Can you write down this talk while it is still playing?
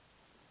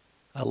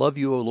I love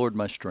you, O Lord,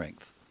 my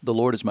strength. The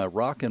Lord is my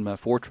rock and my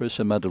fortress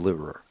and my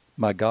deliverer,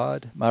 my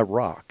God, my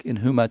rock, in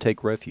whom I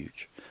take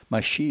refuge, my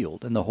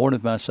shield and the horn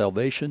of my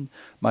salvation,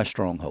 my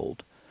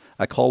stronghold.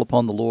 I call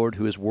upon the Lord,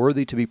 who is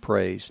worthy to be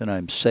praised, and I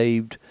am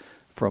saved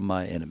from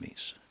my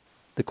enemies.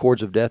 The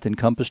cords of death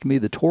encompassed me,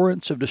 the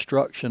torrents of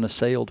destruction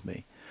assailed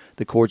me,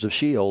 the cords of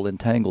Sheol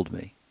entangled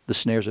me, the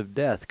snares of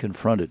death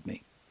confronted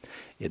me.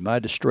 In my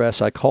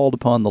distress I called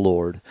upon the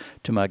Lord.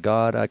 To my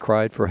God I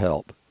cried for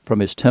help. From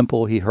his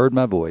temple he heard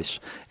my voice,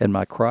 and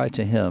my cry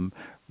to him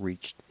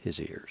reached his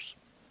ears.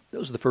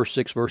 Those are the first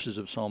 6 verses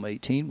of Psalm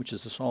 18, which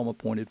is the psalm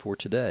appointed for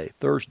today,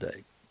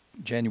 Thursday,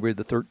 January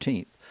the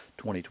 13th,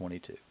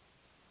 2022.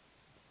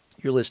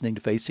 You're listening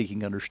to Faith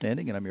Seeking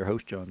Understanding, and I'm your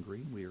host, John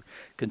Green. We are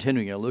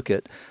continuing to look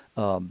at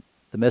the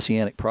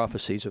messianic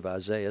prophecies of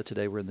Isaiah.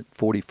 Today we're in the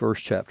 41st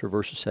chapter,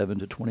 verses 7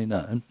 to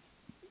 29.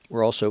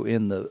 We're also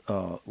in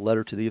the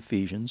letter to the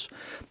Ephesians,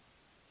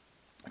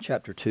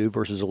 chapter 2,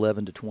 verses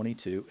 11 to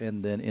 22,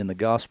 and then in the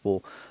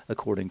Gospel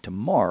according to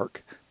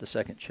Mark, the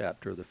 2nd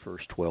chapter, the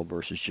first 12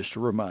 verses. Just a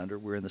reminder,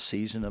 we're in the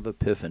season of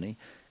Epiphany,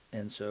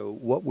 and so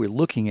what we're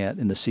looking at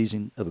in the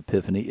season of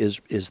Epiphany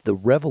is the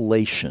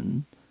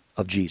revelation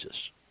of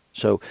Jesus.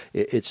 So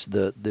it's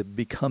the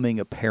becoming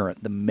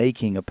apparent, the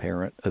making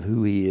apparent of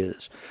who he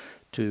is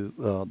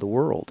to the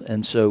world.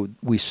 And so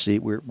we see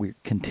we're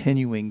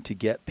continuing to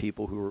get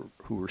people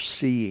who are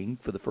seeing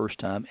for the first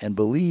time and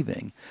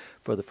believing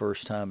for the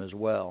first time as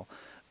well.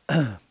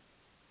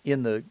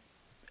 In the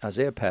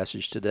Isaiah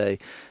passage today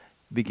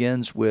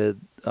begins with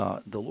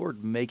the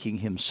Lord making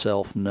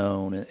himself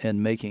known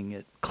and making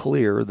it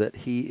clear that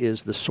he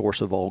is the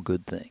source of all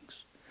good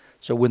things.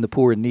 So when the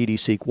poor and needy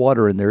seek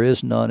water and there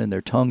is none and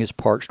their tongue is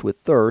parched with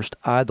thirst,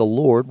 I, the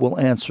Lord, will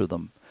answer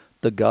them.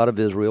 The God of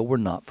Israel will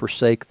not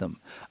forsake them.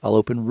 I'll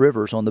open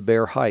rivers on the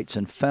bare heights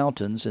and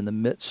fountains in the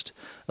midst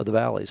of the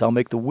valleys. I'll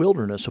make the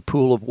wilderness a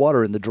pool of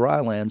water and the dry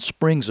land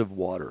springs of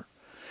water.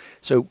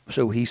 So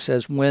he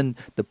says when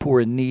the poor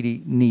and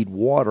needy need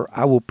water,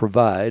 I will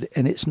provide.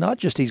 And it's not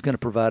just he's going to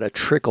provide a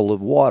trickle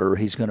of water,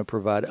 he's going to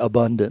provide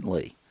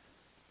abundantly.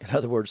 In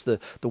other words, the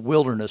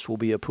wilderness will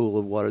be a pool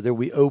of water. There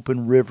will be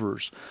open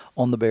rivers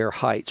on the bare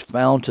heights,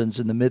 fountains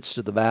in the midst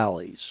of the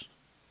valleys,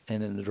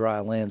 and in the dry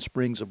land,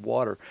 springs of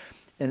water.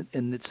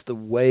 And it's the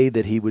way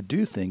that he would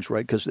do things,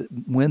 right? Because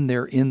when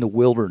they're in the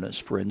wilderness,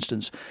 for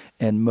instance,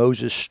 and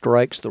Moses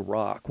strikes the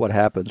rock, what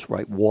happens,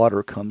 right?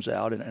 Water comes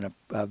out. And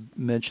I've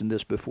mentioned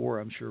this before.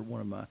 I'm sure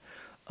one of my,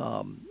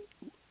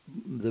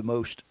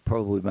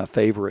 probably my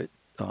favorite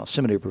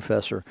seminary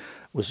professor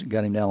was a guy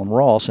named Alan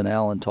Ross, and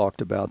Alan talked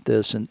about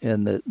this, and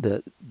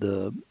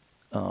the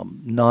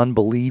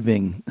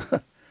non-believing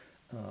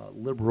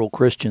liberal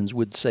Christians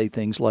would say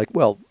things like,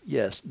 well,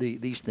 yes,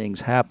 these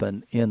things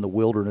happen in the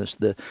wilderness.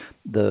 The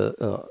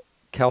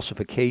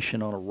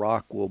calcification on a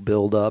rock will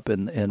build up,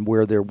 and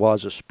where there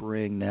was a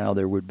spring, now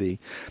there would be.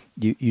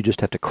 You just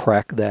have to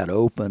crack that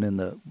open, and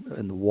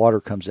the water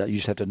comes out. You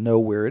just have to know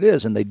where it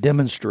is, and they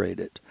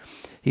demonstrate it.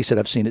 He said,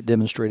 I've seen it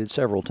demonstrated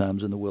several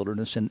times in the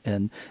wilderness,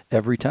 and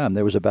every time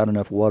there was about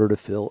enough water to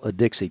fill a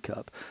Dixie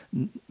cup.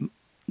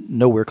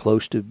 Nowhere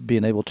close to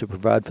being able to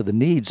provide for the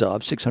needs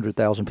of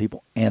 600,000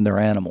 people and their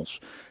animals.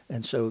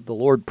 And so the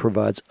Lord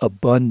provides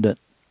abundant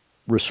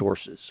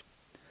resources.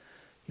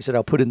 He said,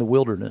 I'll put in the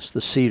wilderness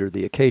the cedar,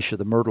 the acacia,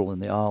 the myrtle, and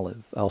the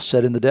olive. I'll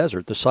set in the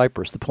desert the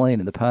cypress, the plane,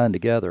 and the pine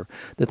together,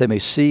 that they may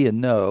see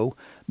and know,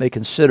 may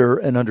consider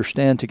and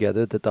understand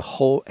together that the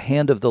whole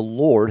hand of the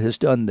Lord has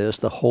done this,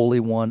 the Holy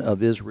One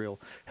of Israel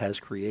has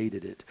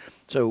created it.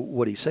 So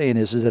what he's saying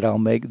is that I'll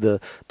make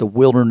the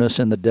wilderness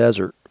and the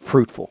desert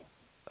fruitful.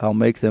 I'll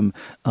make them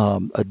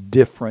a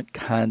different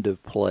kind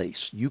of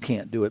place. You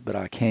can't do it, but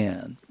I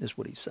can, is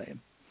what he's saying.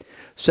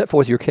 Set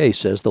forth your case,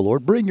 says the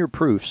Lord. Bring your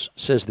proofs,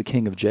 says the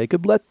King of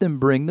Jacob. Let them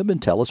bring them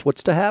and tell us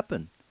what's to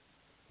happen.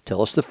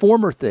 Tell us the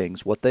former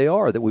things, what they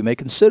are, that we may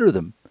consider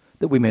them,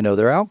 that we may know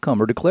their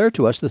outcome, or declare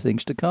to us the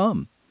things to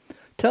come.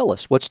 Tell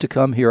us what's to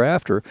come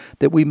hereafter,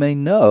 that we may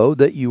know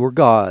that you are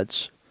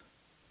gods.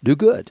 Do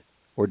good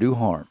or do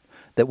harm,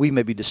 that we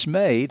may be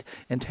dismayed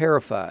and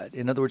terrified.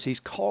 In other words,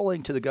 he's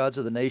calling to the gods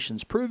of the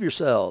nations, prove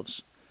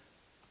yourselves.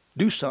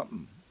 Do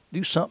something.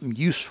 Do something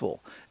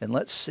useful, and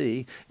let's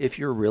see if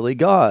you're really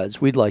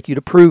gods. We'd like you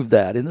to prove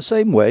that in the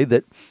same way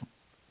that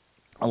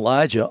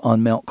Elijah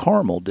on Mount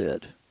Carmel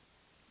did.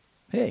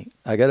 Hey,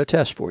 I got a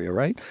test for you,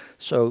 right?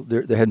 So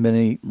there hadn't been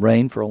any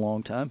rain for a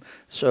long time.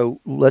 So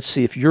let's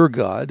see if your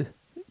God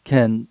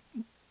can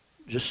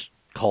just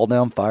call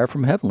down fire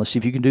from heaven. Let's see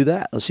if you can do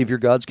that. Let's see if your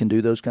gods can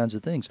do those kinds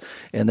of things.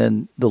 And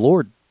then the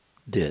Lord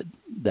did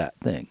that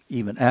thing,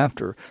 even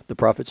after the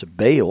prophets of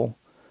Baal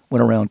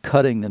went around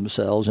cutting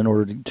themselves in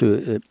order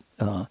to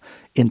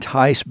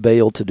entice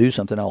Baal to do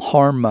something. I'll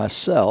harm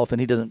myself, and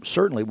he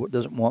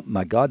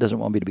my God doesn't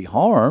want me to be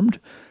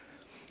harmed.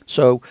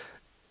 So,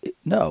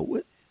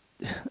 no.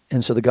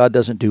 And so the God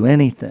doesn't do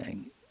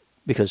anything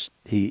because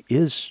he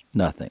is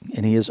nothing,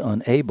 and he is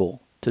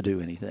unable to do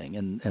anything.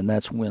 And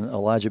that's when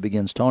Elijah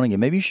begins taunting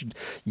him. Maybe you should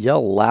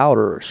yell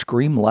louder or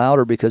scream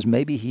louder because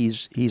maybe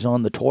he's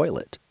on the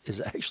toilet.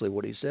 is actually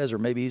what he says, or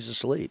maybe he's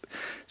asleep.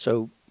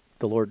 So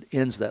the Lord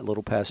ends that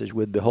little passage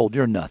with, "Behold,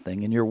 you're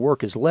nothing, and your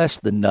work is less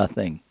than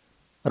nothing.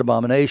 An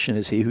abomination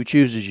is he who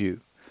chooses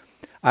you.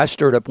 I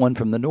stirred up one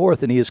from the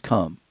north, and he has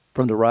come,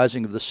 from the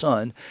rising of the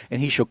sun,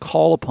 and he shall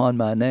call upon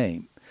my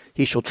name.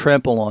 He shall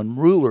trample on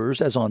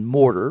rulers as on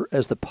mortar,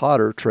 as the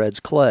potter treads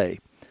clay.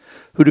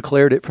 Who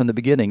declared it from the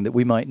beginning, that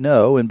we might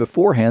know, and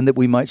beforehand that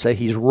we might say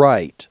he's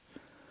right.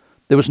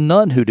 There was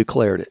none who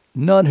declared it,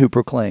 none who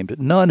proclaimed it,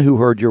 none who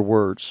heard your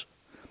words.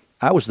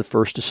 I was the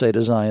first to say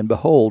to Zion,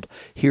 Behold,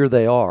 here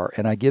they are,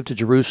 and I give to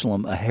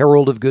Jerusalem a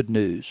herald of good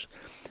news.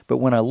 But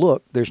when I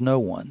look, there's no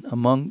one.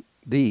 Among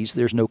these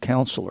there's no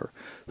counselor,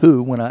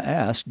 who, when I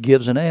ask,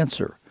 gives an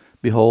answer.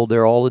 Behold,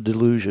 they're all a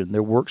delusion.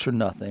 Their works are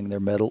nothing. Their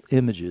metal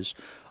images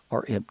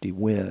are empty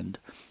wind."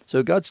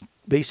 So God's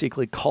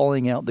basically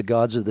calling out the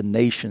gods of the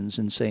nations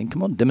and saying,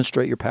 come on,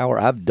 demonstrate your power.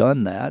 I've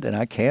done that, and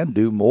I can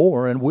do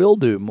more and will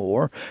do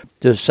more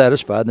to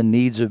satisfy the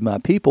needs of my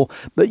people.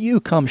 But you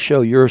come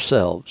show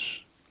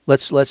yourselves.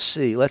 Let's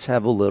see. Let's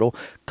have a little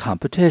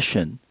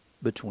competition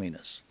between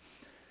us.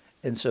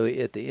 And so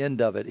at the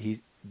end of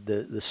it,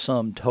 the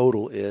sum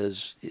total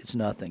is it's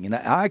nothing. And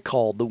I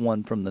called the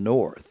one from the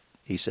north,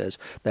 he says.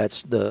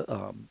 That's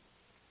the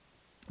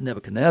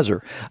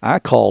Nebuchadnezzar. I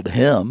called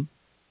him,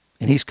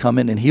 and he's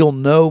coming, and he'll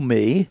know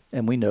me,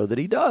 and we know that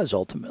he does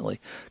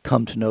ultimately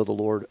come to know the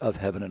Lord of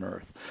heaven and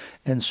earth.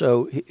 And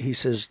so he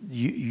says,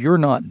 you're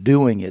not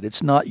doing it.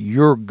 It's not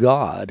your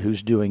God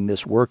who's doing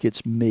this work.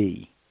 It's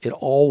me. It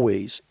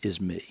always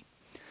is me.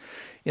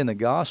 In the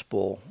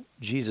gospel,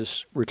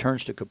 Jesus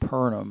returns to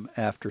Capernaum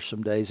after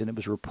some days, and it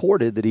was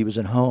reported that he was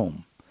at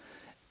home.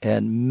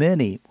 And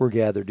many were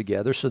gathered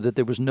together so that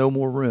there was no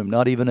more room,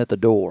 not even at the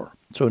door.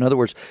 So in other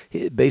words,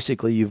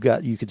 basically you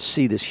could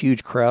see this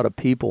huge crowd of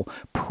people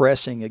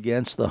pressing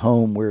against the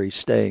home where he's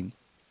staying.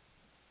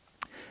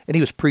 And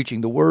he was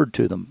preaching the word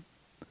to them.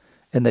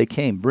 And they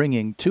came,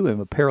 bringing to him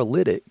a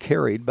paralytic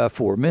carried by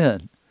 4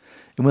 men.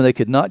 And when they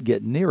could not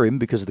get near him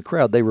because of the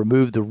crowd, they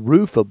removed the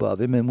roof above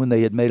him. And when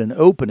they had made an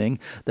opening,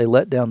 they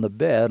let down the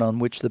bed on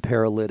which the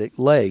paralytic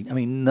lay. I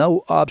mean,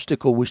 no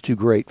obstacle was too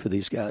great for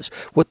these guys.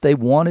 What they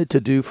wanted to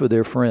do for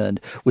their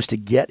friend was to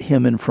get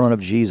him in front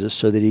of Jesus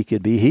so that he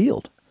could be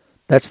healed.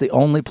 That's the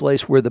only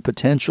place where the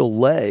potential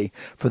lay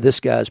for this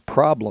guy's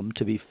problem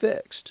to be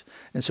fixed.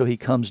 And so he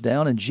comes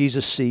down, and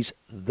Jesus sees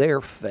their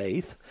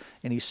faith,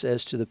 and he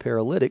says to the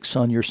paralytic,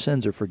 "Son, your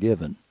sins are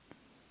forgiven."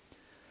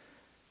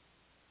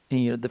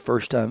 And the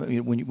first time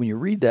when you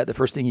read that, the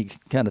first thing you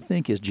kind of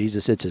think is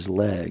Jesus hits his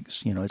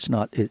legs. It's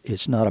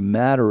not a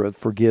matter of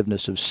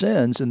forgiveness of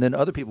sins. And then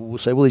other people will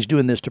say, well, he's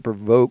doing this to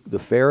provoke the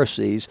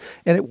Pharisees,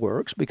 and it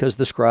works because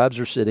the scribes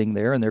are sitting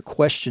there and they're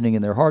questioning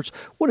in their hearts,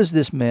 why does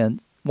this man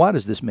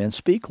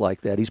speak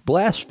like that? He's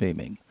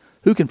blaspheming.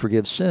 Who can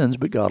forgive sins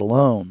but God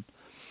alone?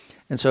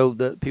 And so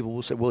the people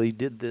will say, well, he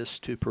did this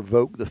to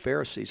provoke the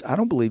Pharisees. I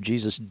don't believe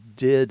Jesus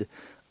did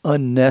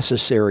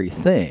unnecessary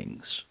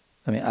things.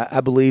 I mean, I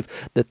believe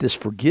that this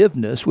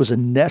forgiveness was a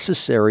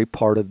necessary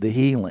part of the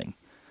healing.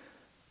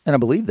 And I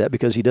believe that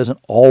because he doesn't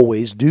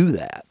always do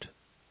that.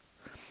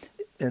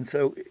 And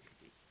so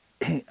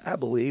I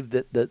believe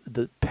that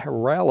the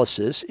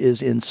paralysis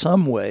is in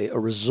some way a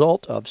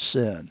result of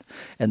sin.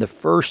 And the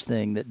first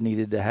thing that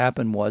needed to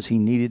happen was he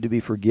needed to be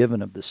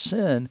forgiven of the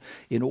sin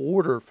in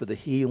order for the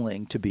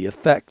healing to be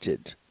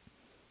effected.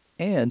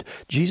 And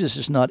Jesus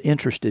is not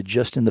interested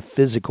just in the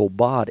physical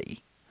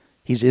body.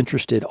 He's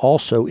interested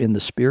also in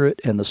the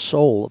spirit and the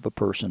soul of a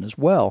person as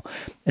well.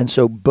 And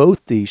so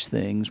both these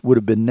things would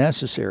have been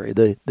necessary.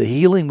 The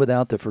healing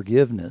without the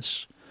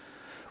forgiveness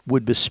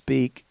would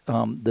bespeak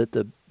that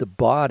the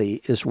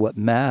body is what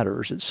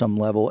matters at some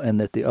level, and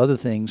that the other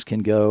things can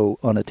go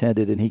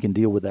unattended, and he can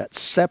deal with that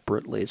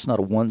separately. It's not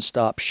a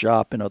one-stop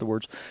shop, in other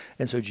words.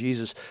 And so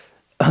Jesus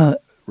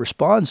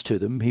responds to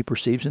them. He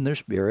perceives in their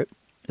spirit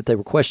that they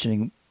were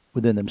questioning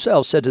within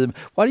themselves, said to them,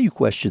 "Why do you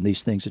question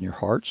these things in your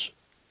hearts?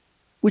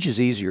 Which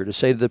is easier, to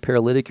say to the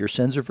paralytic, your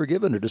sins are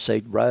forgiven, or to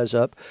say, rise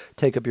up,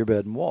 take up your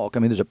bed and walk?" I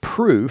mean, there's a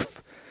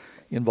proof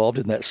involved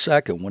in that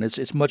second one.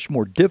 It's much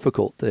more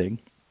difficult thing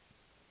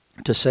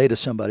to say to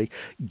somebody,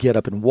 get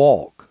up and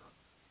walk,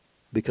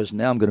 because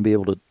now I'm going to be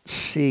able to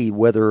see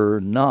whether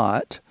or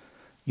not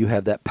you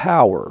have that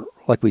power,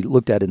 like we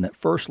looked at in that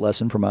first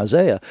lesson from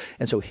Isaiah.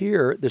 And so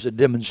here, there's a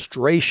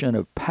demonstration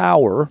of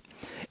power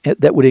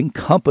that would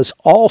encompass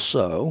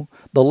also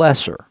the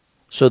lesser.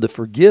 So the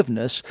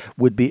forgiveness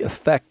would be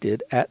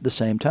effected at the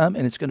same time,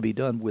 and it's going to be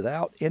done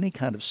without any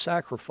kind of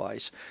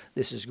sacrifice.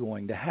 This is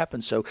going to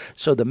happen. So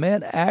the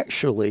man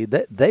actually,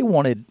 they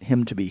wanted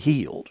him to be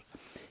healed.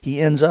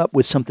 He ends up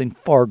with something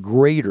far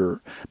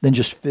greater than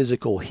just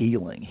physical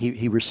healing.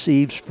 He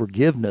receives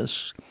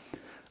forgiveness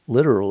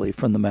literally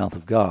from the mouth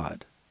of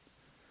God.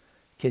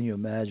 Can you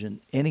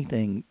imagine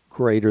anything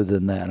greater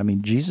than that? I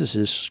mean,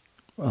 Jesus'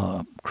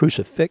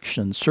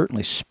 crucifixion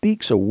certainly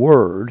speaks a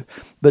word,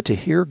 but to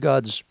hear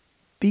God's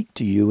speak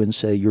to you and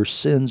say your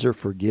sins are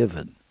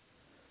forgiven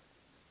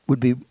would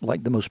be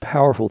like the most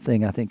powerful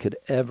thing I think could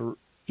ever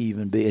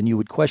even be. And you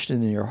would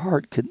question in your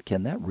heart,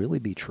 can that really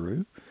be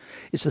true?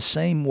 It's the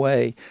same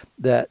way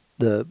that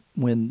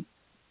when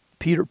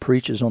Peter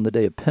preaches on the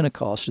day of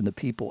Pentecost and the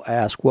people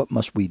ask, what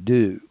must we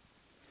do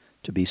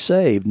to be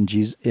saved?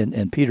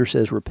 And Peter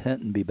says,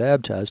 repent and be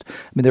baptized.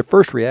 I mean, their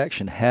first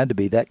reaction had to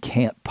be, that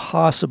can't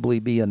possibly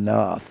be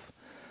enough.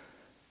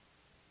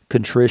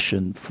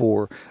 Contrition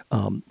for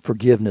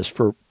forgiveness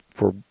for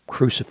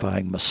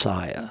crucifying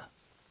Messiah.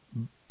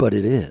 But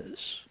it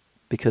is,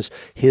 because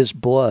his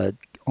blood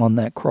on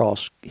that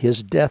cross,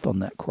 his death on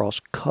that cross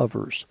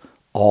covers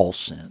all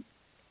sin,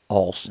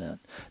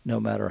 no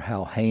matter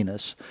how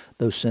heinous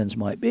those sins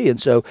might be. And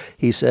so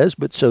he says,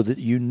 but so that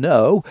you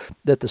know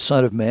that the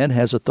Son of Man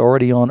has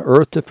authority on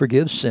earth to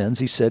forgive sins,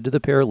 he said to the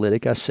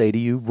paralytic, I say to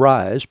you,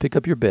 rise, pick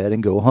up your bed,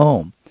 and go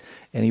home.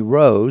 And he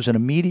rose and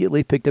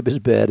immediately picked up his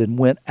bed and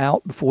went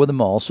out before them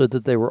all, so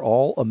that they were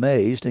all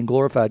amazed and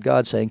glorified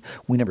God, saying,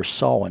 we never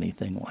saw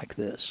anything like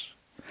this.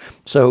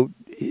 So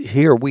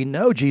here we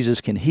know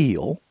Jesus can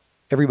heal.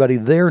 Everybody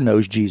there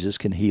knows Jesus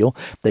can heal.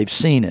 They've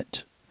seen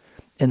it.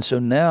 And so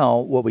now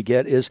what we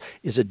get is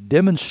a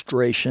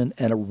demonstration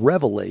and a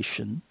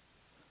revelation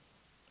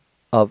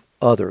of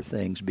other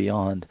things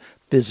beyond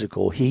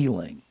physical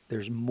healing.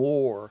 There's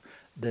more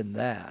than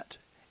that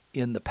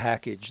in the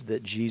package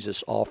that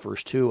Jesus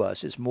offers to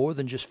us. It's more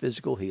than just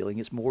physical healing.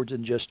 It's more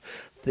than just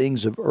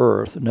things of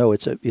earth. No,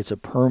 it's a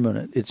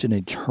permanent, it's an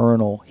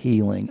eternal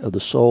healing of the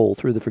soul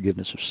through the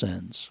forgiveness of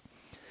sins.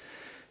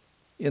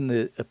 In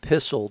the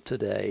epistle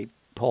today,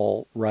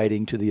 Paul,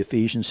 writing to the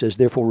Ephesians, says,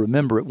 therefore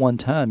remember at one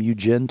time you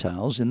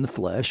Gentiles in the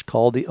flesh,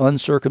 called the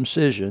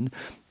uncircumcision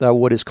by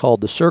what is called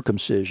the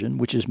circumcision,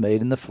 which is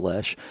made in the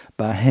flesh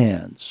by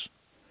hands.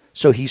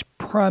 So he's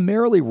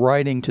primarily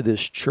writing to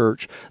this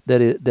church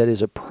that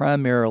is a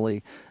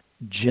primarily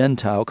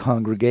Gentile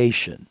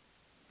congregation.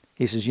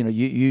 He says, you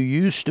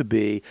used to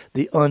be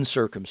the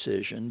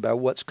uncircumcision by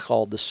what's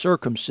called the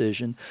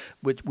circumcision,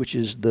 which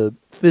is the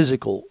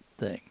physical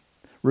thing.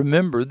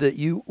 Remember that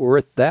you were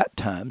at that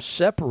time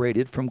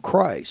separated from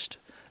Christ,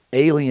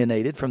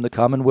 alienated from the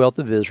commonwealth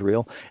of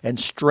Israel, and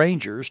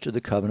strangers to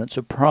the covenants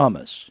of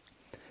promise,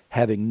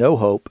 having no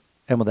hope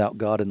and without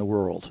God in the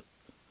world.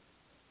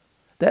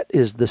 That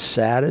is the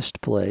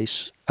saddest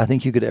place I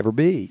think you could ever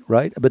be,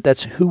 right? But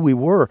that's who we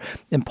were.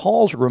 And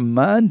Paul's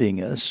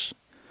reminding us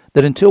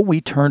that until we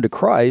turn to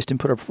Christ and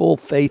put our full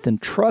faith and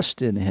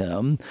trust in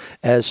him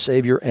as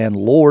Savior and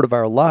Lord of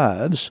our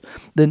lives,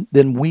 then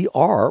we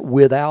are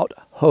without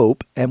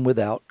hope and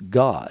without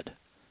God.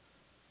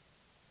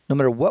 No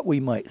matter what we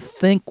might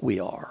think we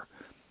are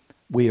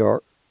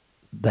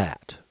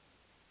that.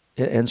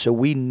 And so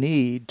we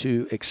need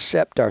to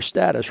accept our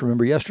status.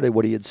 Remember yesterday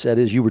what he had said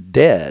is you were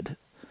dead.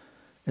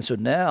 And so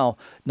now,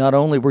 not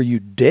only were you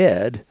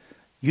dead,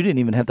 you didn't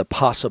even have the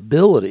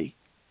possibility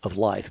of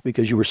life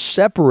because you were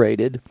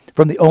separated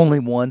from the only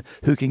one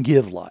who can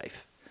give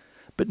life.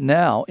 But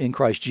now, in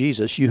Christ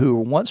Jesus, you who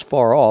were once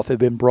far off have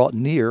been brought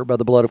near by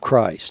the blood of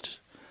Christ.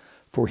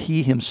 For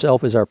he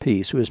himself is our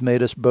peace, who has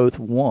made us both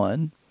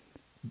one,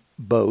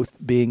 both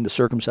being the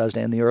circumcised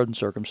and the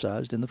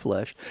uncircumcised in the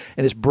flesh,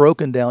 and has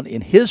broken down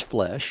in his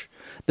flesh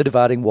the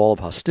dividing wall of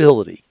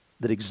hostility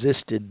that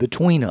existed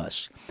between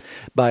us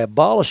by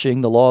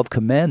abolishing the law of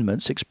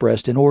commandments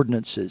expressed in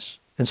ordinances.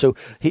 And so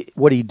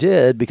what he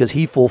did, because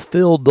he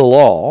fulfilled the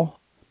law,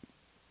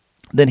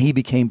 then he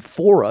became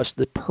for us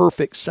the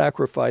perfect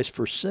sacrifice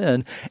for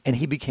sin, and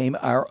he became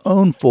our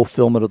own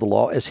fulfillment of the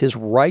law as his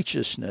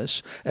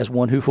righteousness, as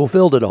one who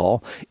fulfilled it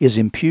all, is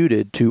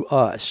imputed to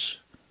us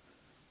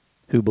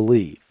who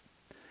believe.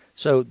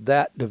 So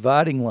that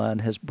dividing line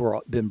has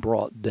been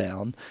brought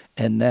down,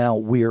 and now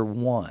we're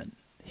one.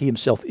 He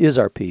himself is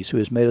our peace, who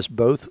has made us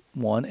both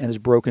one and has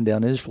broken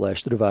down in his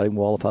flesh the dividing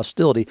wall of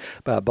hostility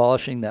by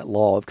abolishing that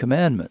law of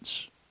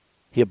commandments.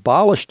 He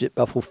abolished it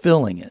by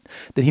fulfilling it,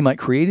 that he might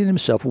create in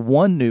himself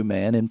one new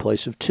man in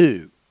place of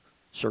two,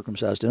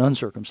 circumcised and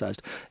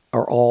uncircumcised,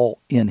 are all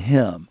in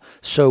him,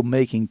 so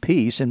making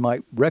peace, and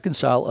might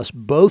reconcile us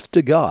both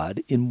to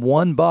God in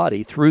one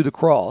body through the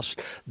cross,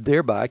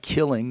 thereby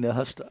killing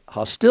the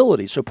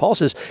hostility. So Paul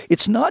says,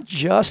 it's not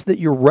just that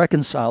you're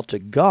reconciled to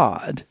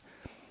God,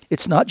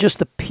 it's not just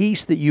the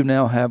peace that you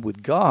now have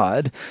with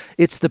God,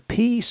 it's the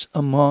peace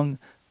among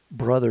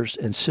brothers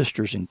and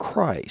sisters in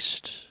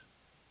Christ.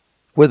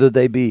 Whether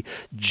they be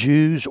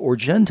Jews or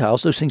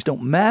Gentiles, those things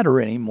don't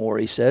matter anymore,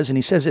 he says. And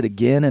he says it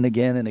again and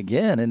again and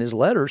again in his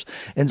letters.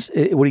 And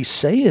what he's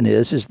saying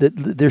is that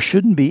there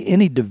shouldn't be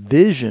any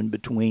division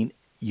between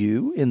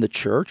you in the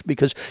church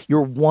because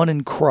you're one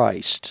in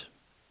Christ.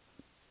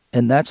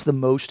 And that's the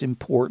most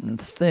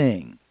important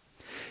thing.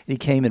 He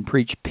came and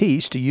preached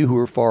peace to you who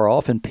are far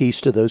off and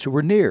peace to those who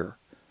were near.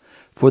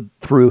 For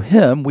through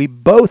him we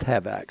both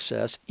have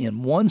access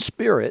in one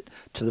Spirit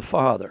to the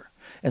Father.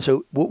 And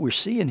so what we're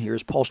seeing here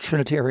is Paul's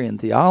Trinitarian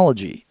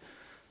theology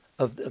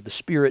of the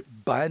Spirit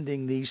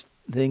binding these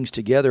things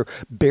together,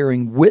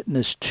 bearing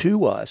witness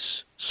to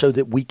us so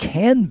that we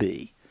can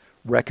be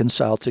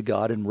reconciled to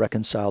God and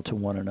reconciled to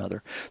one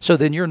another. So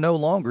then you're no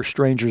longer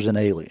strangers and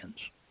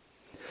aliens,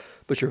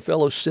 but you're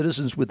fellow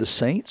citizens with the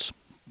saints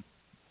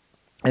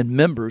and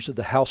members of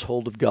the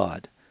household of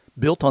God,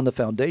 built on the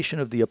foundation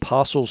of the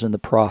apostles and the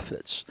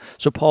prophets.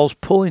 So Paul's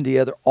pulling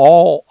together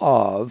all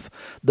of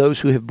those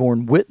who have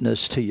borne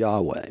witness to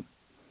Yahweh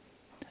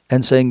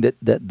and saying that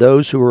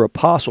those who are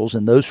apostles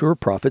and those who are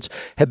prophets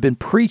have been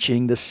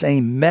preaching the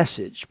same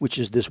message, which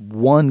is this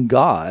one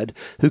God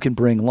who can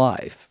bring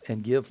life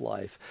and give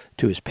life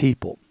to his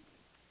people.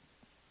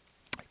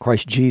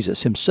 Christ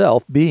Jesus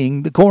himself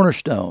being the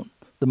cornerstone.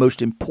 The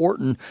most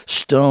important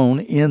stone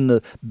in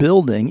the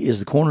building is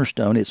the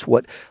cornerstone. It's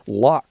what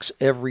locks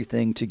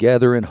everything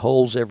together and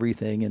holds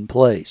everything in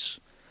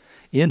place,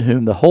 in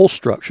whom the whole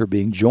structure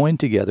being joined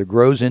together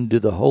grows into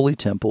the holy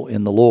temple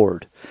in the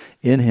Lord.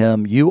 In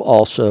him you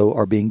also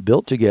are being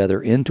built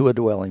together into a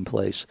dwelling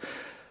place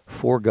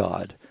for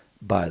God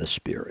by the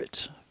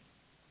Spirit.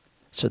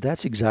 So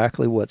that's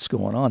exactly what's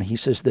going on. He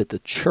says that the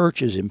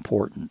church is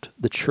important,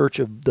 the church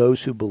of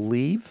those who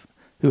believe,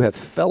 who have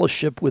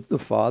fellowship with the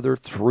Father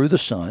through the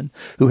Son,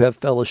 who have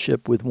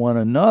fellowship with one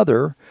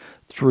another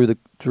through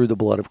the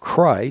blood of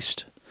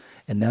Christ,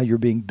 and now you're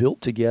being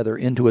built together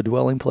into a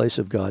dwelling place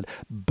of God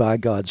by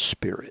God's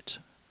Spirit.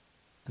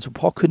 And so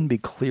Paul couldn't be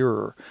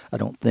clearer, I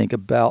don't think,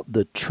 about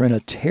the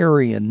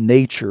Trinitarian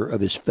nature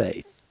of his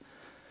faith.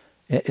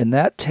 And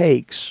that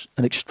takes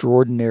an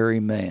extraordinary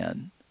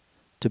man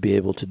to be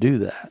able to do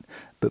that.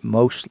 But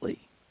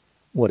mostly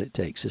what it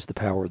takes is the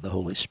power of the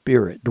Holy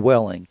Spirit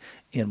dwelling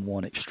in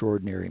one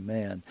extraordinary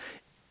man,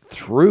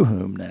 through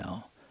whom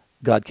now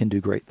God can do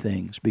great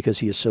things because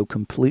he is so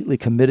completely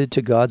committed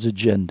to God's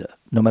agenda,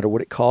 no matter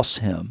what it costs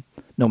him,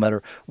 no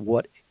matter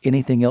what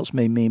anything else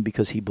may mean,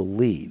 because he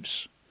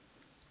believes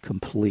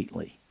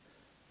completely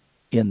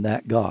in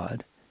that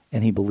God,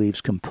 and he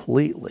believes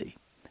completely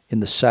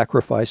in the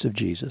sacrifice of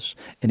Jesus,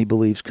 and he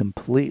believes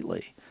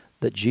completely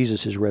that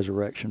Jesus'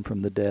 resurrection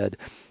from the dead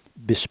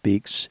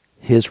bespeaks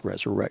his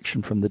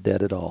resurrection from the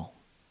dead at all.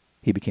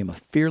 He became a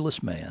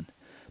fearless man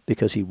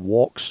because he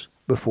walks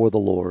before the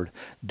Lord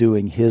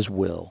doing his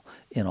will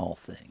in all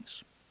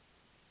things.